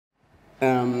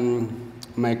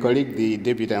My colleague, the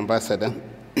Deputy Ambassador,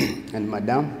 and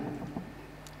Madam,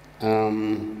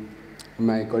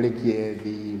 my colleague here,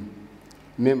 the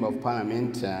Member of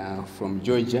Parliament from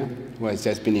Georgia, who has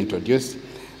just been introduced,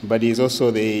 but he's also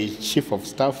the Chief of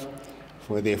Staff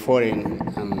for the Foreign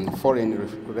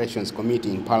Relations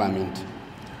Committee in Parliament.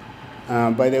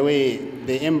 By the way,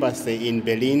 the embassy in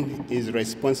Berlin is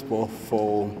responsible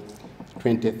for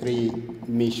 23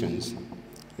 missions.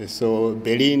 So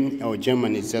Berlin or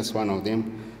Germany is just one of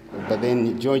them, but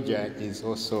then Georgia is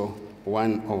also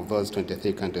one of those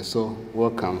 23 countries. So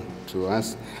welcome to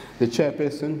us. The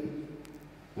chairperson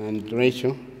and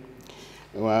Rachel,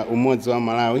 Umoja wa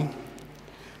Malawi,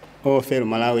 all fellow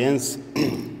Malawians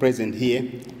present here,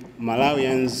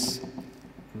 Malawians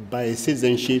by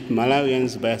citizenship,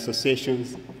 Malawians by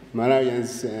associations,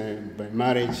 Malawians by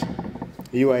marriage.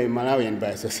 You are a Malawian by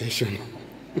association.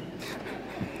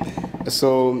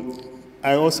 So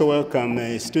I also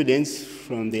welcome students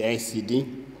from the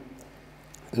ICD.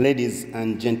 Ladies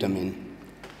and gentlemen,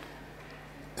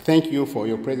 thank you for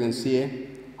your presence here.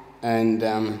 And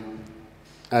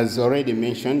as already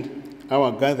mentioned,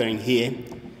 our gathering here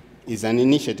is an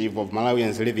initiative of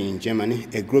Malawians living in Germany,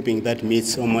 a grouping that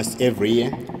meets almost every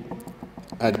year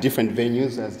at different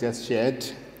venues, as just shared,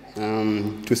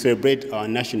 to celebrate our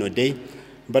National Day,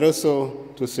 but also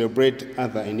to celebrate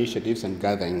other initiatives and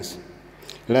gatherings.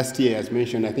 Last year, as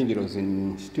mentioned, I think it was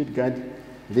in Stuttgart.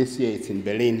 This year it's in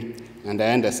Berlin, and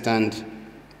I understand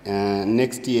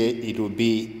next year it will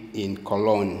be in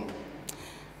Cologne.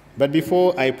 But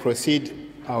before I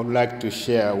proceed, I would like to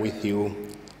share with you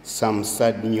some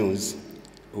sad news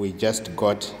we just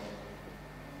got.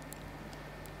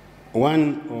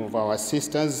 One of our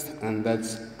sisters, and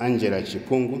that's Angela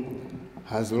Chipungu,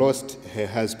 has lost her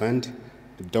husband,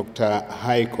 Dr.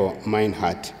 Heiko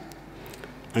Meinhardt.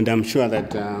 And I'm sure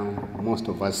that most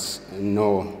of us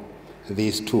know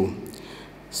these two.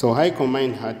 So Heiko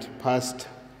Meinhardt passed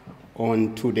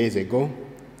on 2 days ago.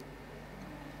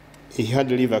 He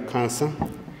had liver cancer.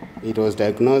 It was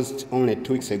diagnosed only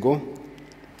 2 weeks ago.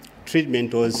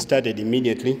 Treatment was started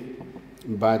immediately,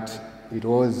 but it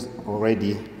was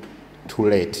already too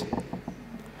late.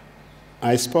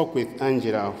 I spoke with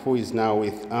Angela, who is now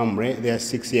with Amre, their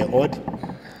 6-year-old.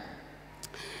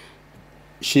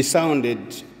 She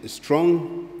sounded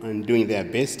strong and doing their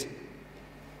best,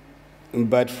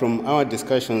 but from our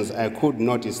discussions, I could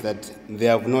notice that they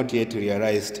have not yet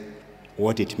realized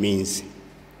what it means.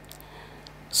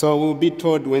 So we'll be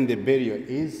told when the burial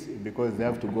is, because they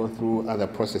have to go through other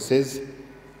processes.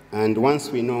 And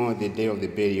once we know the day of the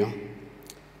burial,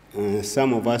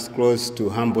 some of us close to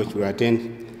Hamburg will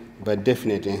attend, but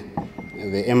definitely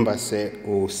the embassy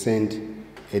will send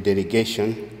a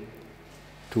delegation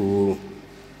to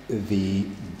the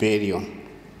burial.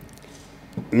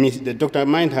 Dr.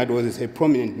 Meinhardt was a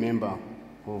prominent member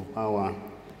of our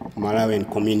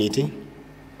Malawian community.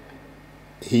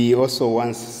 He also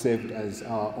once served as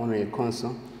our honorary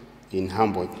consul in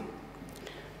Hamburg.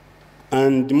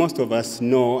 And most of us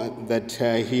know that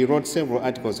he wrote several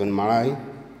articles on Malawi,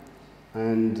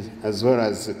 and as well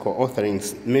as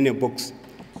co-authoring many books,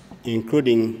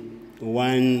 including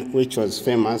one which was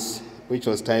famous, which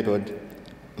was titled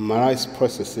Malawi's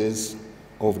Processes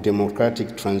of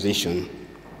Democratic Transition.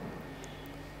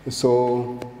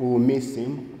 So we'll miss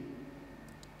him,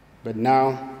 but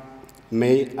now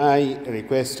may I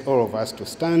request all of us to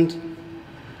stand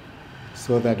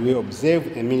so that we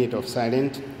observe a minute of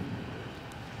silence,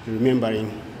 remembering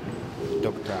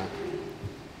Dr.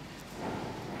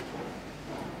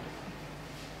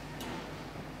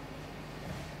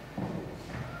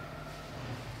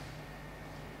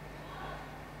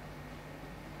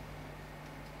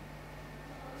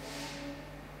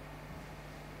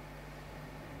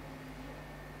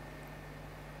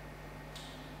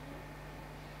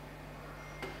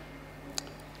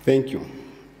 Thank you.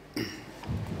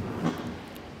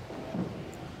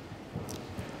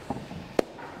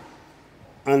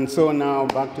 And so now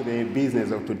back to the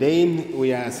business of today.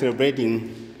 We are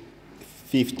celebrating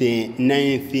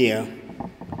 59th year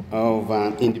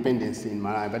of independence in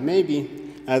Malawi. But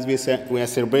maybe as we are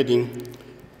celebrating,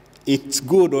 it's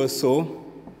good also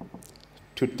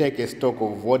to take a stock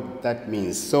of what that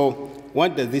means. So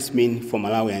what does this mean for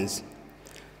Malawians?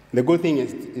 The good thing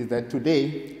is that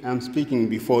today I'm speaking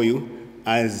before you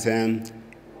as Umoja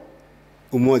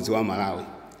wa Malawi.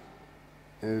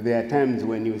 There are times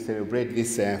when you celebrate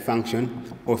this function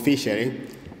officially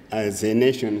as a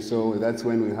nation, so that's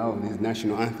when we have these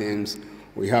national anthems.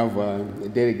 We have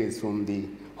delegates from the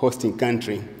hosting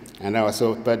country, and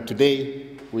but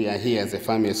today we are here as a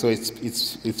family, so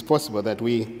it's possible that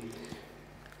we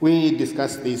We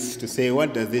discussed this to say,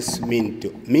 what does this mean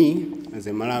to me as a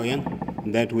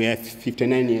Malawian, that we are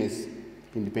 59 years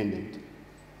independent?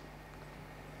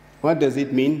 What does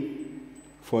it mean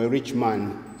for a rich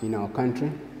man in our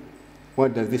country?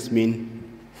 What does this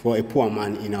mean for a poor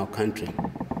man in our country?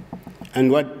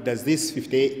 And what does this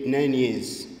 59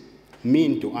 years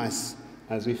mean to us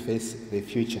as we face the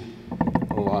future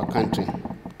of our country?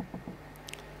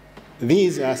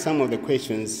 These are some of the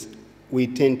questions we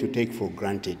tend to take for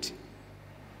granted.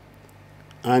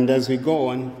 And as we go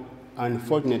on,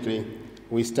 unfortunately,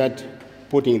 we start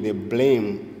putting the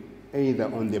blame either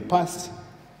on the past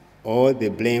or the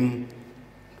blame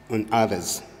on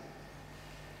others.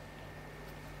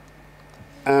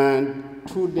 And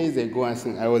 2 days ago,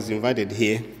 I was invited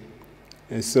here,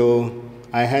 and so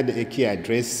I had a key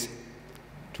address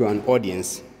to an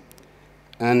audience.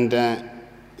 And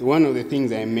one of the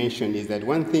things I mentioned is that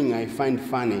one thing I find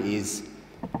funny is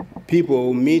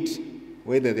people meet,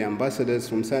 whether they're ambassadors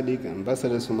from SADC,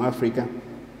 ambassadors from Africa,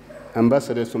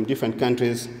 ambassadors from different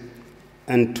countries,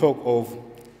 and talk of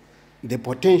the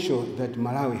potential that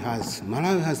Malawi has.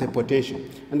 Malawi has a potential.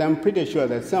 And I'm pretty sure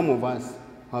that some of us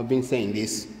have been saying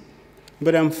this,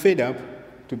 but I'm fed up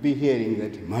to be hearing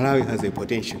that Malawi has a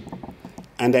potential.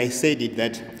 And I said it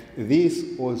that this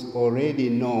was already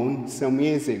known some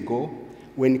years ago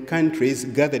when countries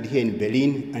gathered here in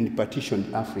Berlin and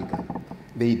partitioned Africa.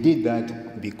 They did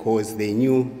that because they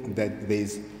knew that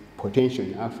there's potential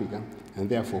in Africa and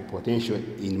therefore potential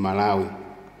in Malawi.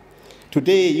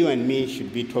 Today, you and me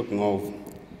should be talking of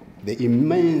the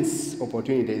immense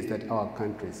opportunities that our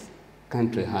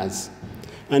country has,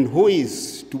 and who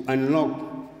is to unlock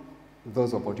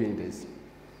those opportunities.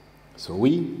 So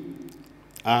we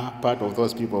are part of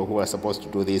those people who are supposed to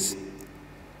do this.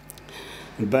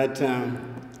 But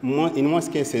in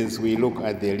most cases, we look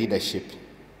at the leadership.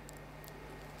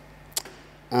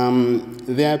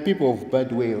 There are people of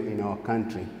bad will in our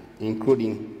country,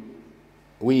 including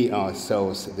we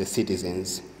ourselves, the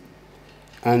citizens.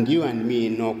 And you and me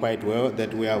know quite well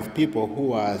that we have people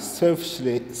who are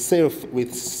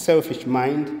with selfish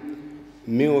mind,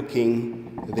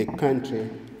 milking the country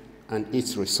and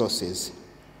its resources.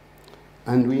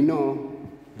 And we know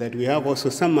that we have also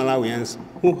some Malawians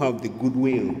who have the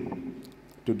goodwill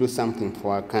to do something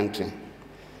for our country.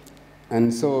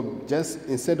 And so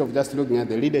instead of just looking at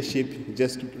the leadership,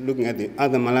 just looking at the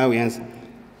other Malawians,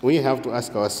 we have to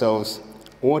ask ourselves,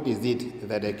 what is it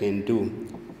that I can do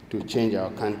to change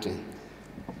our country?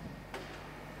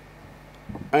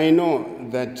 I know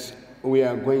that we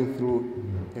are going through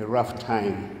a rough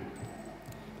time,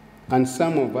 and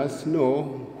some of us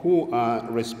know who are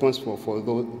responsible for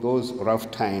those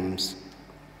rough times.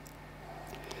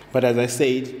 But as I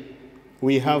said,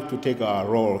 we have to take our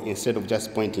role instead of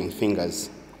just pointing fingers.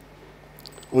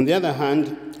 On the other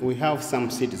hand, we have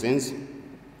some citizens,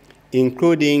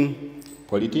 including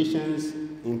politicians,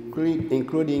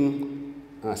 including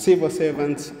civil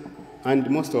servants, and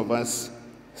most of us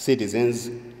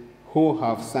citizens who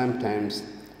have sometimes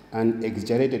an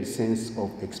exaggerated sense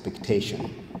of expectation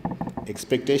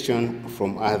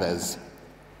from others.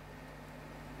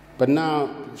 But now,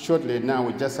 shortly now,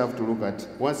 we just have to look at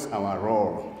what's our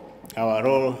role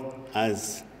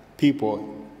as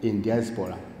people in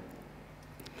diaspora.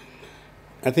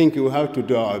 I think we have to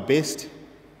do our best.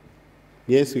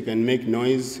 Yes, we can make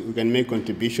noise, we can make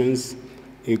contributions,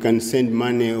 you can send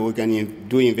money, we can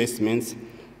do investments,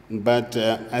 but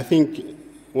I think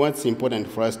what's important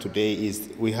for us today is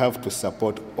we have to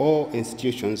support all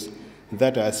institutions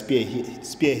that are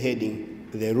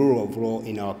spearheading the rule of law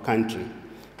in our country,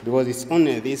 because it's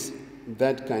only this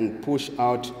that can push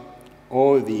out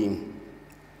all the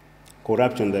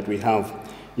corruption that we have.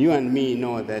 You and me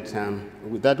know that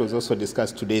that was also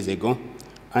discussed 2 days ago.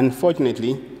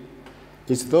 Unfortunately,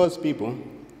 it's those people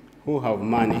who have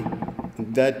money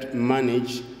that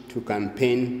manage to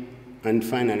campaign and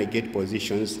finally get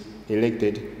positions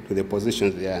elected to the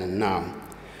positions they are now.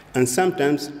 And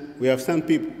sometimes we have some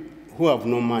people who have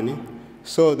no money,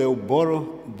 so they'll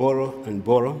borrow,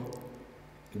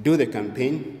 do the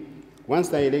campaign. Once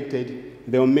they're elected,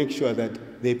 they'll make sure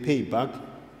that they pay back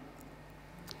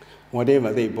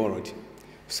whatever they borrowed.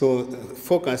 So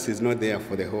focus is not there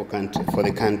for the whole country, for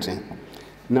the country.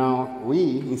 Now,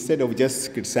 we, instead of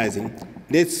just criticizing,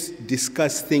 let's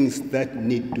discuss things that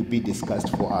need to be discussed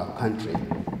for our country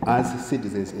as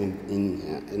citizens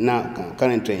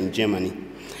currently in Germany.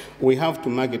 We have to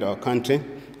market our country,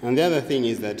 and the other thing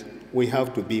is that we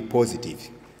have to be positive.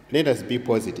 Let us be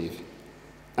positive.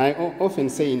 I often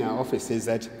say in our offices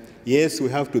that, yes, we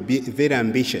have to be very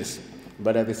ambitious,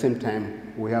 but at the same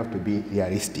time, we have to be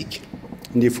realistic.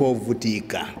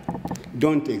 ndifovutika.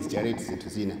 Don't exaggerate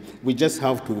zintuzina. We just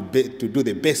have to do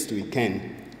the best we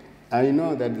can. I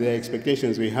know that the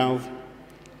expectations we have,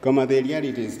 the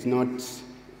reality is not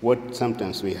what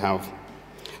sometimes we have.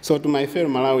 So to my fellow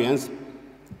Malawians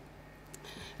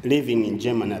living in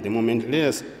Germany at the moment, let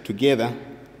us together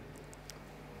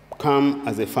come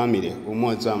as a family,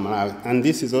 Umoja Malawi. And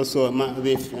this is also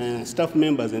the staff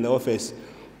members in the office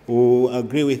who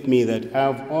agree with me that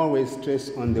I've always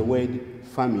stressed on the word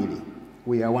family.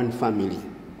 We are one family.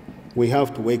 We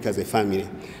have to work as a family.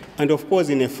 And of course,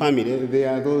 in a family,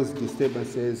 there are those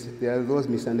disturbances, there are those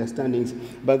misunderstandings,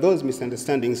 but those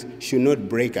misunderstandings should not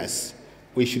break us.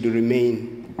 We should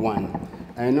remain one.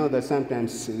 I know that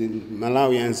sometimes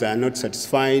Malawians are not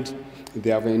satisfied.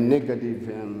 They have a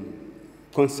negative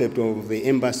concept of the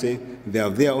embassy. They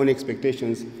have their own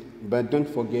expectations, but don't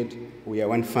forget, we are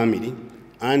one family.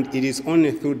 And it is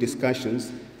only through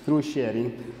discussions, through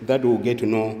sharing, that we'll get to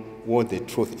know what the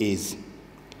truth is.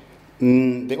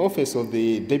 The office of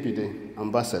the Deputy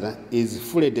Ambassador is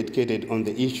fully dedicated on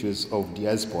the issues of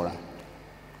diaspora.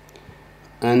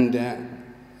 And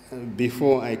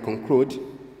before I conclude,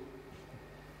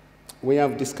 we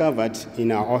have discovered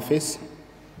in our office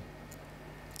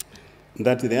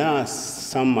that there are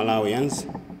some Malawians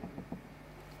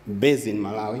based in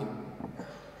Malawi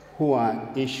who are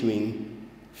issuing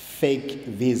fake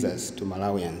visas to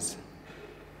Malawians.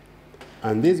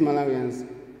 And these Malawians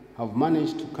have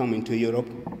managed to come into Europe,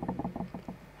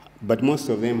 but most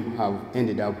of them have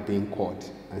ended up being caught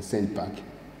and sent back.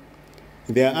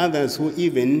 There are others who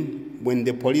even, when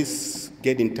the police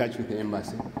get in touch with the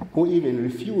embassy, who even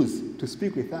refuse to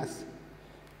speak with us.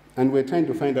 And we're trying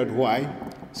to find out why.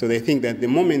 So they think that the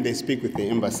moment they speak with the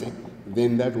embassy,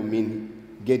 then that will mean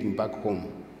getting back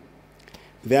home.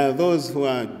 There are those who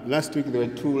are, last week there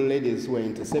were 2 ladies who were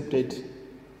intercepted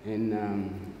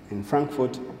in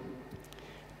Frankfurt.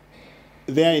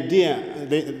 The idea,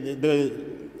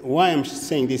 why I'm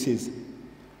saying this is,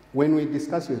 when we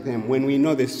discuss with them, when we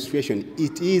know the situation,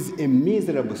 it is a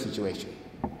miserable situation.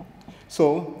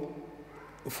 So,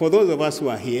 for those of us who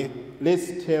are here,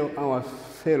 let's tell our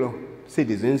fellow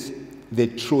citizens the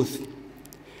truth,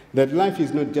 that life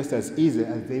is not just as easy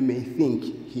as they may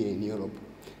think here in Europe.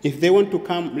 If they want to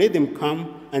come, let them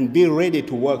come and be ready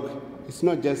to work. It's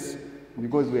not just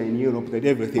because we're in Europe that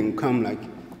everything will come like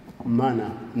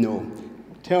manna. No.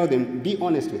 Tell them, be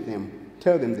honest with them,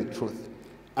 tell them the truth,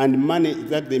 and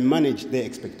that they manage their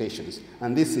expectations.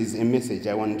 And this is a message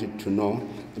I wanted to know,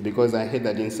 because I heard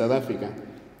that in South Africa,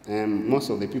 most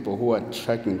of the people who are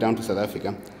tracking down to South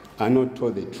Africa are not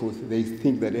told the truth. They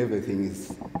think that everything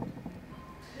is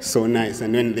so nice,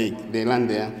 and when they land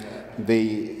there,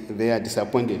 they are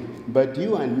disappointed. But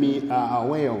you and me are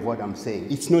aware of what I'm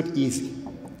saying. It's not easy.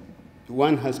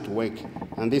 One has to work,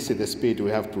 and this is the spirit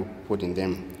we have to put in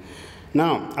them.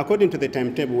 Now, according to the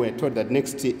timetable, we're told that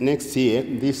next year,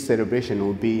 this celebration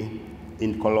will be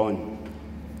in Cologne.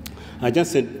 I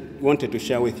just wanted to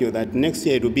share with you that next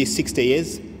year it will be 60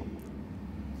 years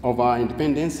of our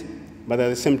independence, but at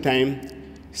the same time,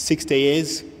 60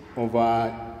 years of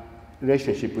our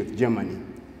relationship with Germany.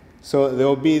 So there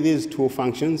will be these 2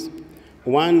 functions.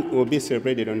 One will be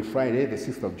celebrated on Friday, the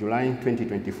 6th of July,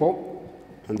 2024,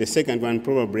 and the second one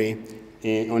probably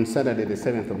on Saturday, the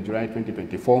 7th of July,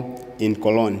 2024, in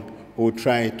Cologne. We'll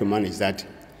try to manage that.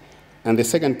 And the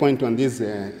second point on these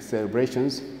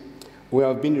celebrations, we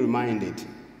have been reminded,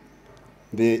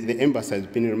 the embassy has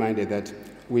been reminded that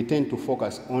we tend to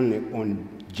focus only on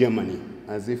Germany,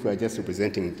 as if we are just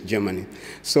representing Germany.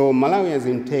 So Malawians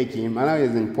in Turkey,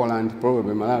 Malawians in Poland,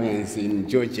 probably Malawians in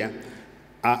Georgia,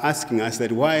 are asking us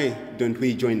that why don't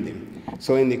we join them?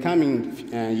 So in the coming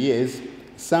years,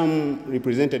 some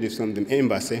representatives from the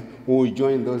embassy will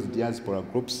join those diaspora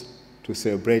groups to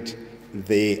celebrate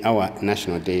our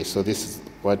national day. So this is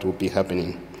what will be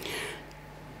happening.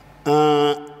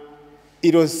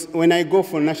 When I go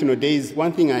for national days,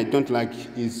 one thing I don't like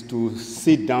is to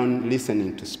sit down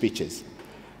listening to speeches.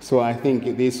 So I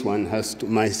think this one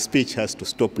my speech has to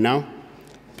stop now.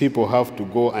 People have to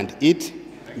go and eat.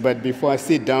 But before I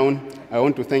sit down, I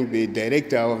want to thank the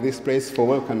director of this place for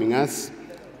welcoming us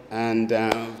and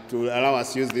to allow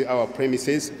us to use our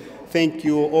premises. Thank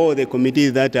you all the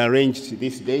committees that arranged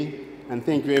this day, and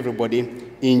thank you everybody.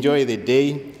 Enjoy the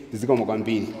day. Zikomo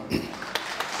kwambiri.